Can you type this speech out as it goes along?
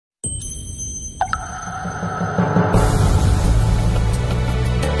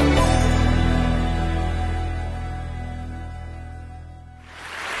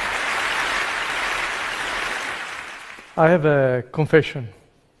I have a confession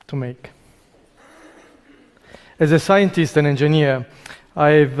to make. As a scientist and engineer,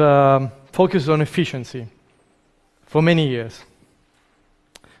 I've focused on efficiency for many years.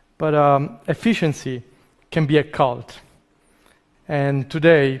 But efficiency can be a cult. And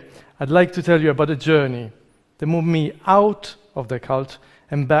today, I'd like to tell you about a journey that moved me out of the cult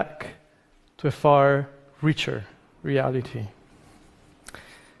and back to a far richer reality.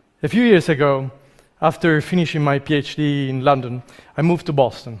 A few years ago, after finishing my PhD in London, I moved to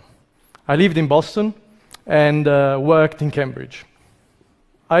Boston. I lived in Boston and worked in Cambridge.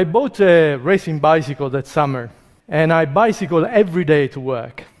 I bought a racing bicycle that summer, and I bicycled every day to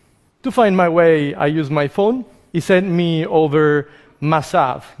work. To find my way, I used my phone. It sent me over Mass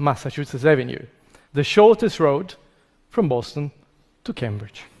Ave, Massachusetts Avenue, the shortest road from Boston to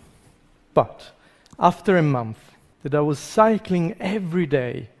Cambridge. But after a month that I was cycling every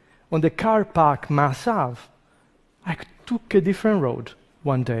day on the car park Mass Ave, I took a different road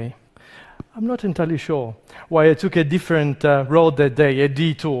one day. I'm not entirely sure why I took a different road that day, a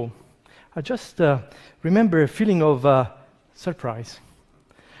detour. I just remember a feeling of surprise.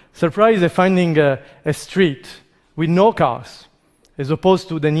 Surprise at finding a street with no cars, as opposed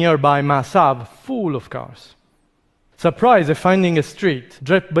to the nearby Mass Ave full of cars. Surprise at finding a street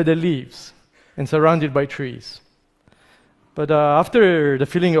draped by the leaves and surrounded by trees. But after the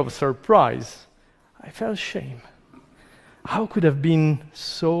feeling of surprise, I felt shame. How could I have been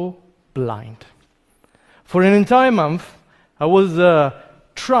so blind? For an entire month, I was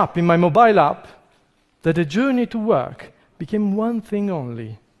trapped in my mobile app that the journey to work became one thing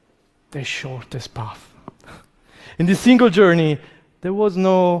only: the shortest path. In this single journey, there was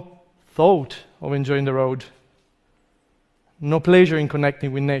no thought of enjoying the road, no pleasure in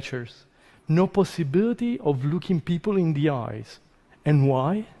connecting with nature, no possibility of looking people in the eyes. And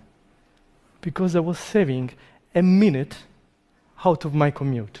why? Because I was saving a minute out of my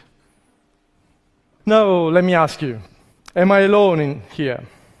commute. Now, let me ask you, am I alone in here?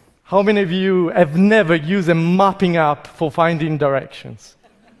 How many of you have never used a mapping app for finding directions?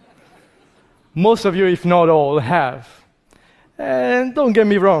 Most of you, if not all, have. And don't get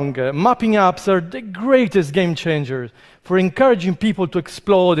me wrong, mapping apps are the greatest game changers for encouraging people to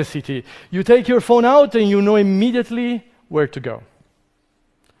explore the city. You take your phone out and you know immediately where to go.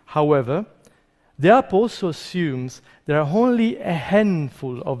 However, the app also assumes there are only a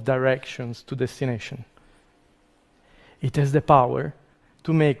handful of directions to destination. It has the power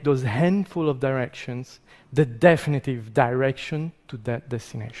to make those handful of directions the definitive direction to that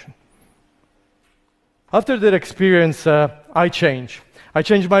destination. After that experience, I changed. I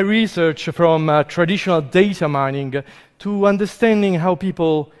changed my research from traditional data mining to understanding how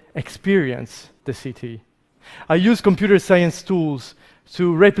people experience the city. I use computer science tools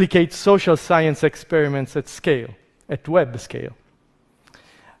to replicate social science experiments at scale, at web scale.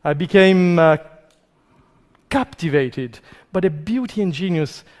 I became captivated by the beauty and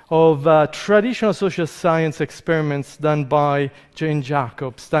genius of traditional social science experiments done by Jane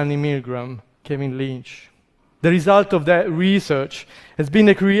Jacobs, Stanley Milgram, Kevin Lynch. The result of that research has been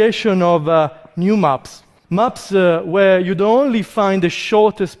the creation of new maps. Maps where you don't only find the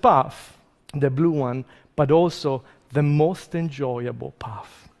shortest path, the blue one, but also the most enjoyable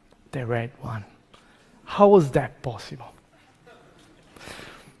path, the red one. How was that possible?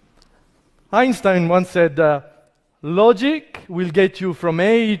 Einstein once said, logic will get you from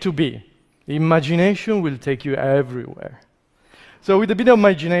A to B. Imagination will take you everywhere. So with a bit of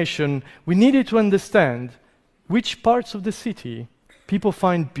imagination, we needed to understand which parts of the city people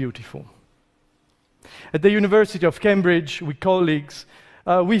find beautiful. At the University of Cambridge, with colleagues,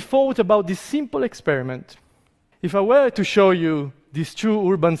 we thought about this simple experiment. If I were to show you these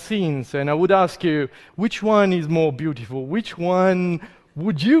two urban scenes, and I would ask you, which one is more beautiful? Which one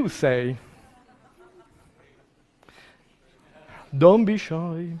would you say? Don't be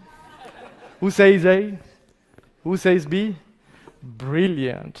shy. Who says A? Who says B?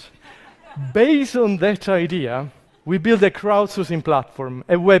 Brilliant. Based on that idea, we built a crowdsourcing platform,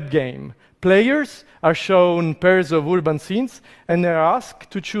 a web game. Players are shown pairs of urban scenes, and they're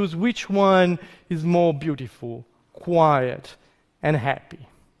asked to choose which one is more beautiful, quiet, and happy.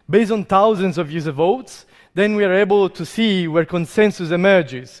 Based on thousands of user votes, then we are able to see where consensus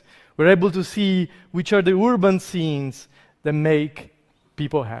emerges. We're able to see which are the urban scenes that make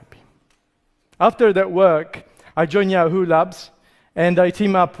people happy. After that work, I joined Yahoo Labs, and I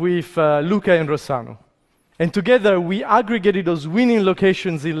team up with Luca and Rossano. And together, we aggregated those winning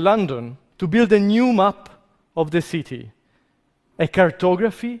locations in London to build a new map of the city, a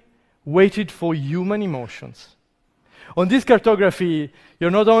cartography weighted for human emotions. On this cartography,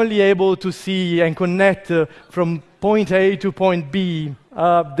 you're not only able to see and connect from point A to point B,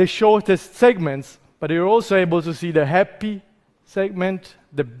 the shortest segments, but you're also able to see the happy segment,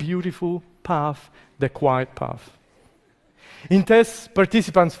 the beautiful path, the quiet path. In tests,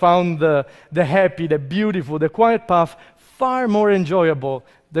 participants found the happy, the beautiful, the quiet path far more enjoyable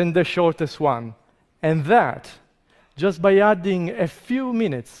than the shortest one. And that just by adding a few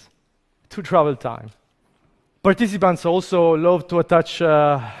minutes to travel time. Participants also love to attach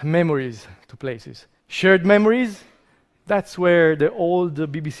memories to places. Shared memories, that's where the old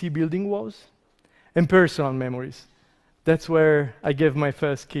BBC building was. And personal memories, that's where I gave my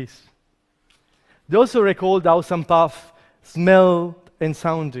first kiss. They also recalled how some paths smelled and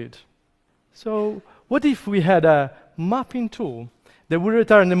sounded. So what if we had a mapping tool that would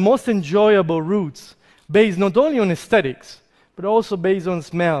return the most enjoyable routes based not only on aesthetics, but also based on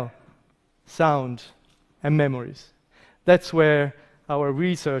smell, sound, and memories? That's where our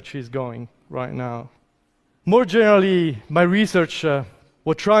research is going right now. More generally, my research,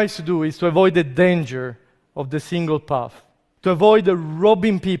 what tries to do is to avoid the danger of the single path, to avoid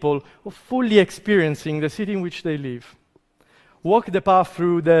robbing people of fully experiencing the city in which they live. Walk the path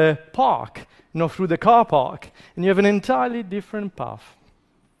through the park, not through the car park, and you have an entirely different path.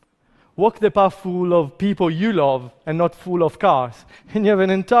 Walk the path full of people you love and not full of cars, and you have an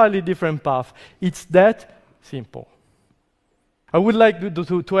entirely different path. It's that simple. I would like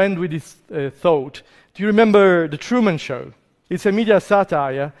to end with this thought. Do you remember The Truman Show? It's a media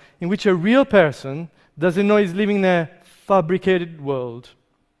satire in which a real person doesn't know he's living in a fabricated world.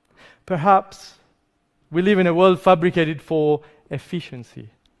 Perhaps we live in a world fabricated for efficiency.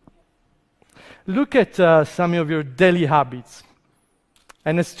 Look at some of your daily habits,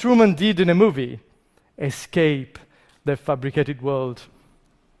 and as Truman did in a movie, escape the fabricated world.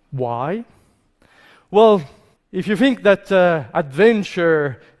 Why? Well, if you think that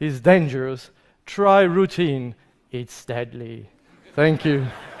adventure is dangerous, try routine. It's deadly. Thank you.